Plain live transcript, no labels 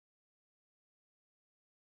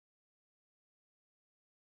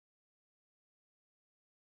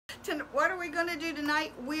what are we going to do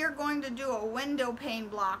tonight? We are going to do a window pane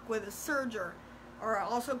block with a serger, or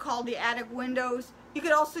also called the attic windows. You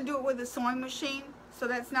could also do it with a sewing machine, so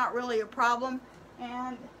that's not really a problem.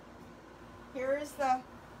 And here is the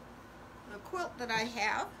quilt that I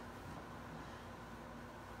have.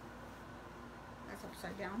 That's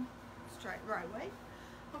upside down. Let's try it the right way.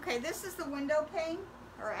 Okay, this is the window pane,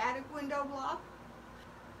 or attic window block.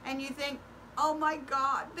 And you think, oh my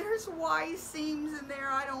God, there's Y seams in there.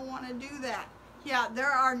 I don't want to do that. Yeah,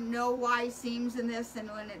 there are no Y seams in this, and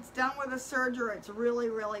when it's done with a serger, it's really,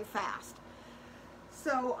 really fast.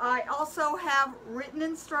 So I also have written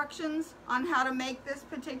instructions on how to make this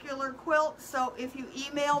particular quilt. So if you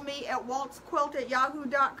email me at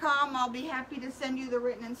waltzquilt@yahoo.com, I'll be happy to send you the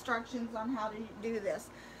written instructions on how to do this.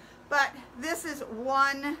 But this is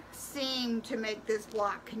one seam to make this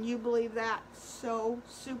block. Can you believe that? So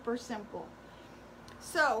super simple.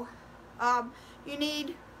 So you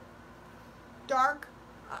need dark.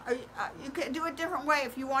 You can do it a different way.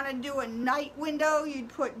 If you want to do a night window, you'd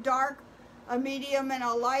put dark, a medium, and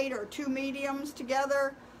a light, or two mediums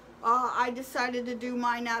together. I decided to do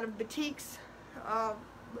mine out of batiks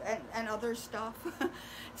and other stuff.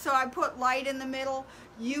 So I put light in the middle.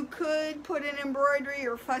 You could put an embroidery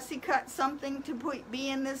or fussy cut something to be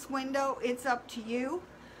in this window. It's up to you.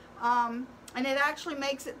 And it actually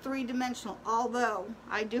makes it three-dimensional, although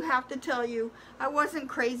I do have to tell you, I wasn't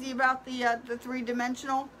crazy about the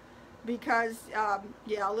three-dimensional, because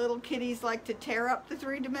yeah, little kitties like to tear up the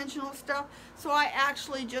three-dimensional stuff. So I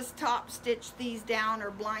actually just top stitch these down,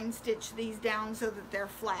 or blind stitch these down so that they're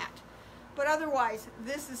flat. But otherwise,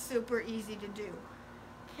 this is super easy to do.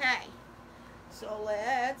 Okay, so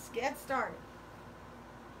let's get started.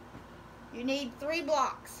 You need 3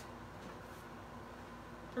 blocks.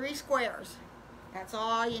 3 squares. That's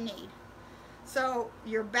all you need. So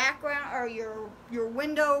your background, or your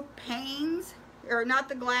window panes, or not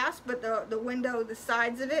the glass, but the window, the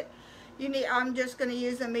sides of it, you need. I'm just going to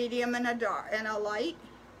use a medium and a dark and a light,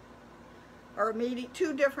 or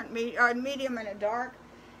two different medium and a dark.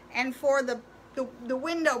 And for the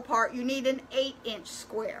window part, you need an 8-inch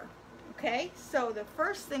square. Okay. So the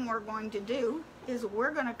first thing we're going to do is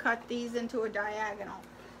we're going to cut these into a diagonal.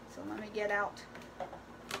 So let me get out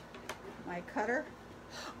my cutter.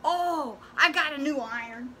 Oh, I got a new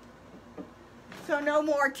iron. So no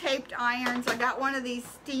more taped irons. I got one of these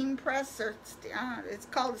steam press, or it's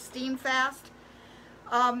called a Steam Fast.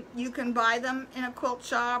 You can buy them in a quilt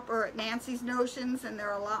shop or at Nancy's Notions, and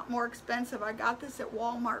they're a lot more expensive. I got this at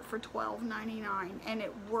Walmart for $12.99, and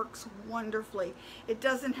it works wonderfully. It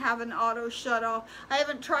doesn't have an auto shut off. I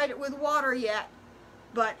haven't tried it with water yet,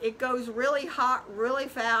 but it goes really hot, really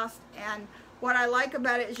fast. And what I like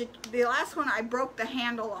about it is the last one, I broke the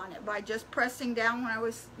handle on it by just pressing down when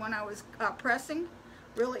I was pressing,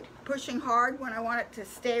 really pushing hard when I want it to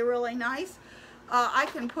stay really nice. I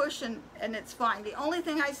can push and it's fine. The only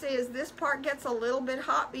thing I say is this part gets a little bit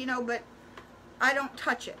hot, you know, but I don't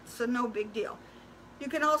touch it, so no big deal. You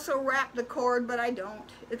can also wrap the cord, but I don't.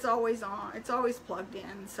 It's always on. It's always plugged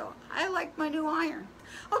in, so I like my new iron.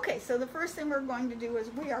 Okay, so the first thing we're going to do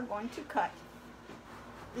is we are going to cut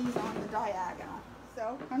these on the diagonal.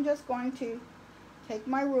 So I'm just going to take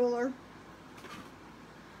my ruler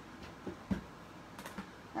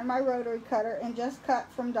and my rotary cutter and just cut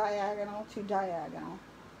from diagonal to diagonal.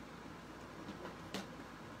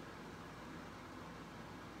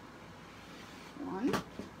 One.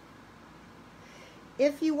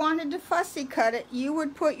 If you wanted to fussy cut it, you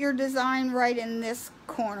would put your design right in this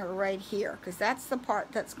corner right here, because that's the part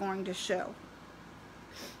that's going to show.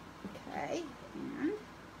 Okay, and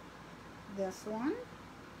this one.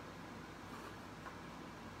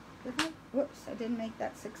 Whoops, I didn't make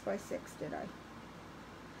that 6x6, did I?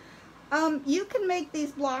 You can make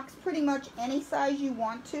these blocks pretty much any size you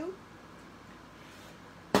want to,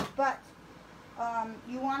 but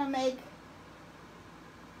you want to make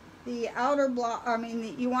the outer block,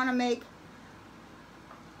 you want to make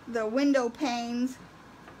the window panes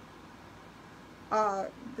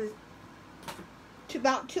about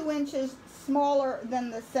 2 inches smaller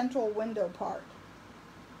than the central window part.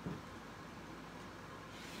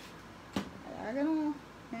 Diagonal,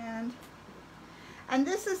 and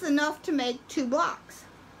this is enough to make 2 blocks.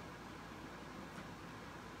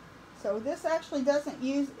 So this actually doesn't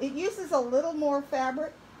use, it uses a little more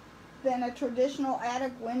fabric than a traditional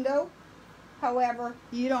attic window. However,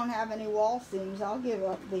 you don't have any wall seams. I'll give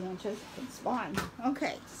up the inches. It's fine.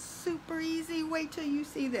 Okay, super easy. Wait till you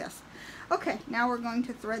see this. Okay, now we're going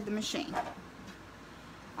to thread the machine.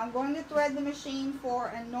 I'm going to thread the machine for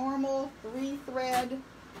a normal 3-thread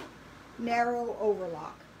narrow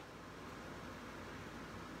overlock.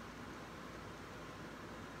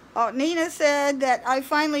 Oh, Nina said that I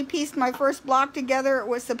finally pieced my first block together. It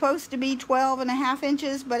was supposed to be 12.5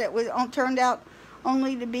 inches, but it was turned out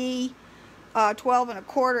only to be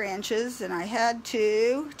 12.25 inches, and I had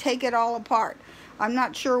to take it all apart. I'm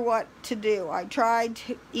not sure what to do. I tried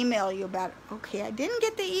to email you about it. Okay, I didn't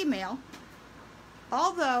get the email.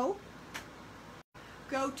 Although,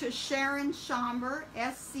 go to Sharon Schomber,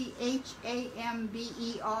 SCHAMBER,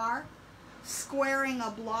 squaring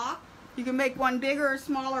a block. You can make one bigger or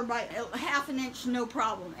smaller by 1/2 inch, no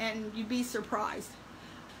problem, and you'd be surprised.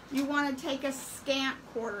 You want to take a scant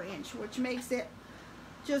 1/4 inch, which makes it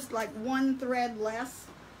just like 1 thread less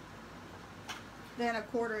than a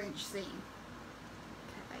 1/4 inch seam.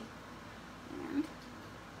 Okay, and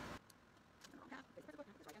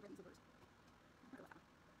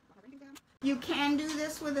you can do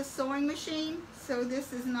this with a sewing machine, so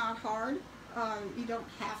this is not hard. You don't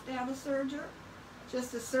have to have a serger.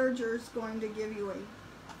 Just a serger is going to give you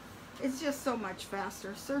it's just so much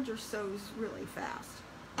faster. Serger sews really fast.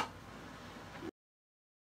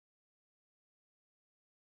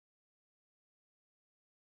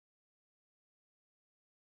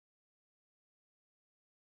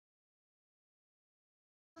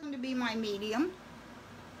 Going to be my medium.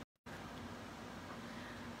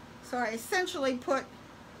 So I essentially put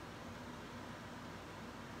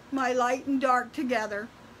my light and dark together,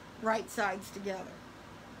 right sides together.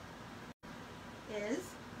 Is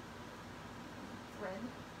thread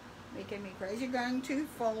making me crazy. You're going to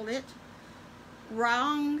fold it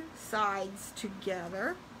wrong sides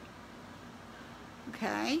together.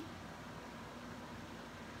 Okay.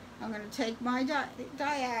 I'm going to take my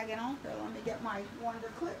diagonal. Here, let me get my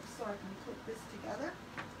wonder clip so I can clip this together.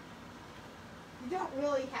 You don't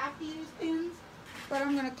really have to use pins, but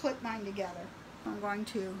I'm going to clip mine together. I'm going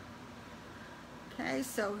to, okay,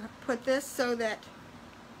 so put this so that,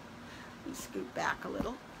 let me scoot back a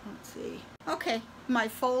little. Let's see. Okay, my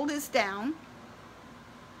fold is down.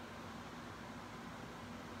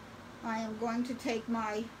 I am going to take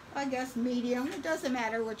my, I guess, medium. It doesn't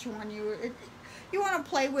matter which one you want to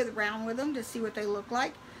play around with them to see what they look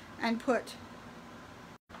like, and put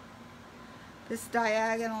this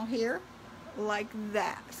diagonal here like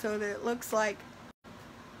that, so that it looks like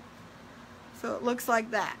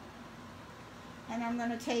that. And I'm going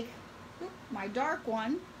to take my dark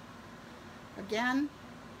one again,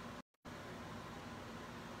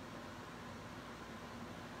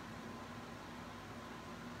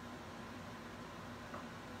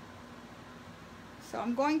 so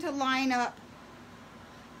I'm going to line up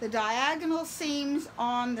the diagonal seams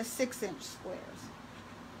on the 6-inch squares.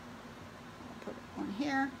 I'll put one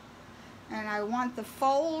here, and I want the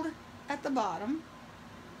fold at the bottom.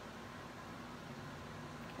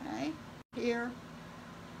 Okay, here,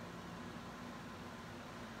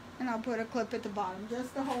 and I'll put a clip at the bottom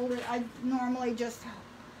just to hold it. I normally just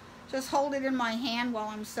hold it in my hand while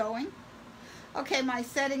I'm sewing. Okay, my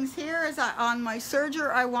settings here is on my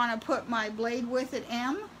serger. I want to put my blade width at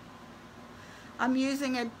M. I'm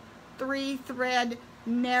using a 3-thread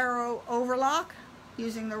narrow overlock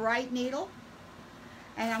using the right needle,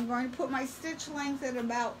 and I'm going to put my stitch length at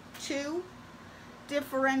about 2,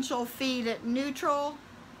 differential feed at neutral,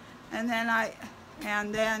 and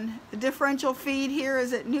then the differential feed here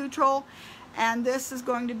is at neutral, and this is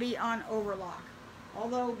going to be on overlock.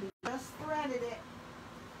 Although we just threaded it,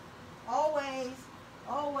 always,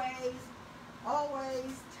 always,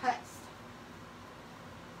 always test.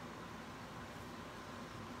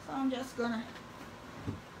 So I'm just gonna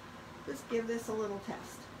give this a little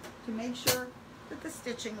test to make sure that the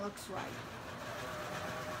stitching looks right.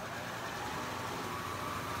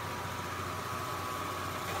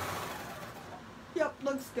 Yep,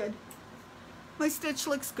 looks good. My stitch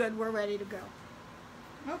looks good. We're ready to go.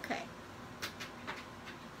 Okay.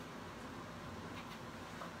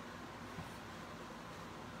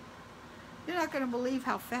 You're not going to believe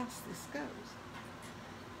how fast this goes.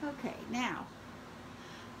 Okay, now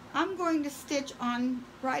I'm going to stitch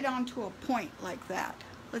right onto a point like that.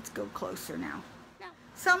 Let's go closer now.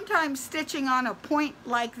 Sometimes stitching on a point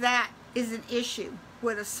like that is an issue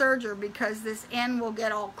with a serger because this end will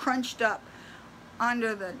get all crunched up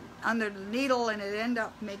under the needle, and it end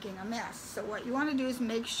up making a mess. So what you want to do is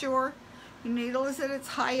make sure your needle is at its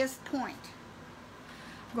highest point.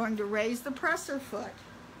 I'm going to raise the presser foot.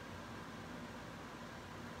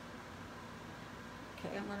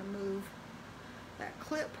 Okay, I'm going to move that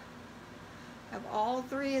clip. I have all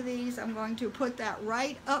 3 of these. I'm going to put that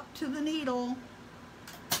right up to the needle.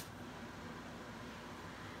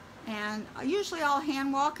 And usually I'll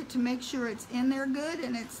hand walk it to make sure it's in there good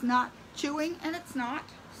and it's not chewing, and it's not.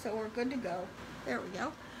 So we're good to go. There we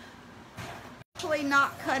go. Actually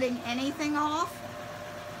not cutting anything off,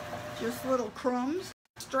 just little crumbs.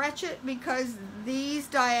 Stretch it because these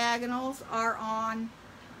diagonals are on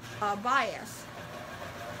bias,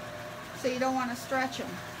 so you don't want to stretch them.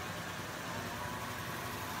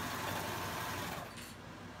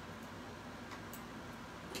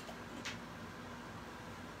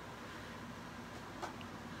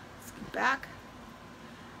 Let's get back,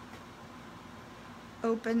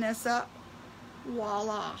 open this up,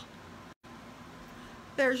 voila.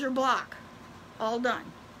 There's your block, all done.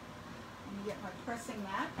 Let me get my pressing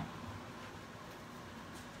mat.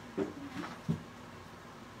 You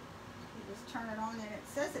just turn it on and it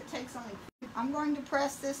says it takes only, I'm going to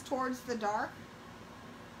press this towards the dark.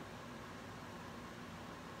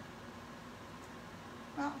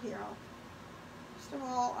 Well, here, first of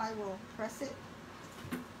all, I will press it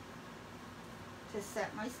to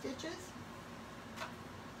set my stitches.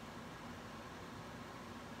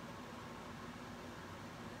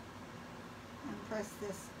 Press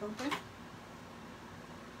this open,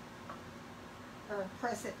 or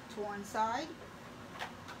press it to one side,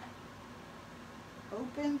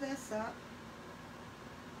 open this up,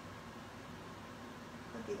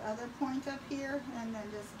 put the other point up here, and then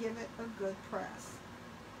just give it a good press.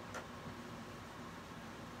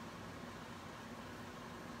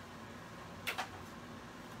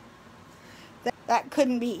 That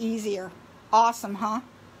couldn't be easier. Awesome, huh?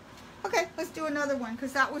 Okay, let's do another one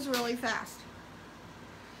because that was really fast.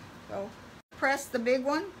 So press the big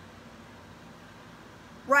one,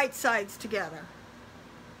 right sides together.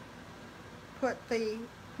 Put the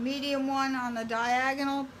medium one on the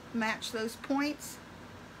diagonal, match those points,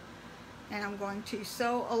 and I'm going to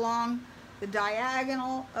sew along the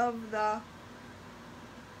diagonal of the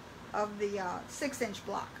 6-inch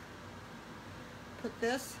block. Put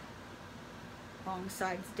this long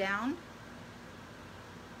sides down.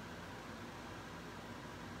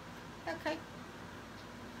 Okay.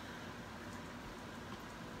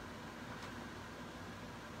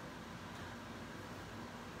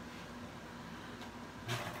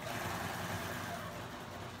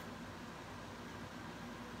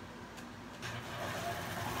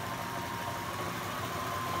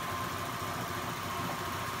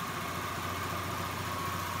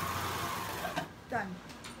 Done.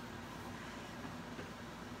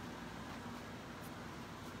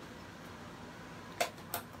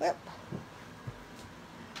 Clip.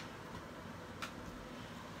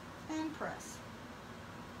 And press.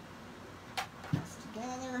 Press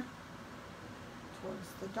together towards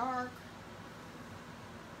the dark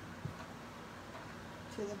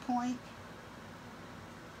to the point.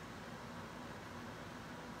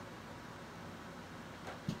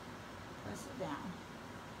 Press it down.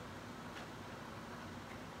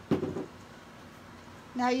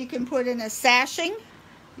 Now you can put in a sashing.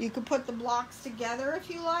 You could put the blocks together if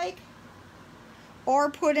you like,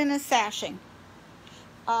 or put in a sashing.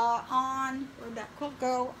 Where'd that quilt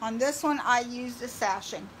go? On this one, I used a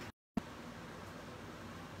sashing.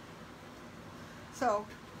 So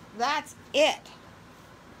that's it.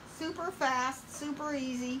 Super fast, super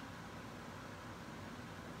easy.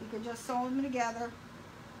 You can just sew them together.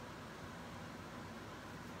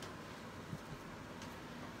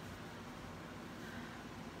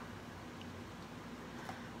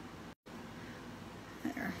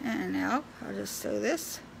 There, and now I'll just sew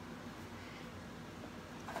this.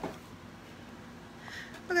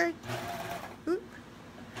 Okay. Oop.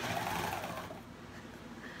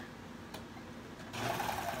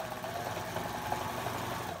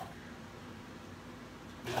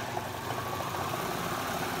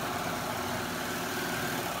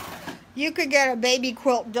 You could get a baby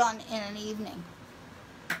quilt done in an evening.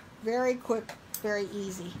 Very quick, very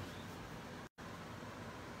easy.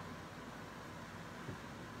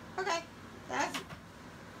 Okay, that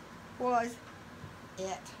was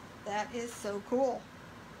it. That is so cool.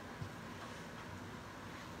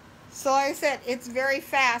 So like I said, it's very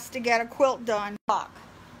fast to get a quilt done.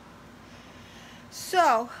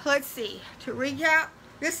 So let's see, to recap,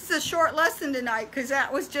 this is a short lesson tonight because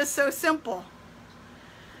that was just so simple.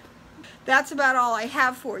 That's about all I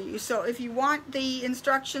have for you. So if you want the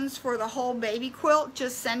instructions for the whole baby quilt,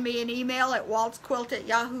 just send me an email at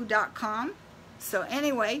waltzquilt@yahoo.com. So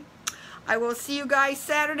anyway, I will see you guys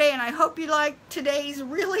Saturday, and I hope you liked today's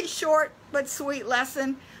really short but sweet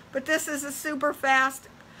lesson. But this is a super fast.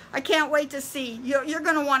 I can't wait to see. You're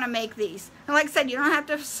going to want to make these. And like I said, you don't have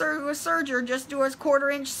to do a serger. Just do a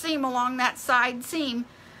 1/4-inch seam along that side seam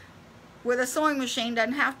with a sewing machine.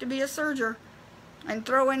 Doesn't have to be a serger. And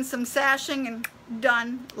throw in some sashing and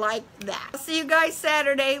done like that. I'll see you guys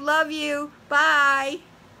Saturday. Love you. Bye.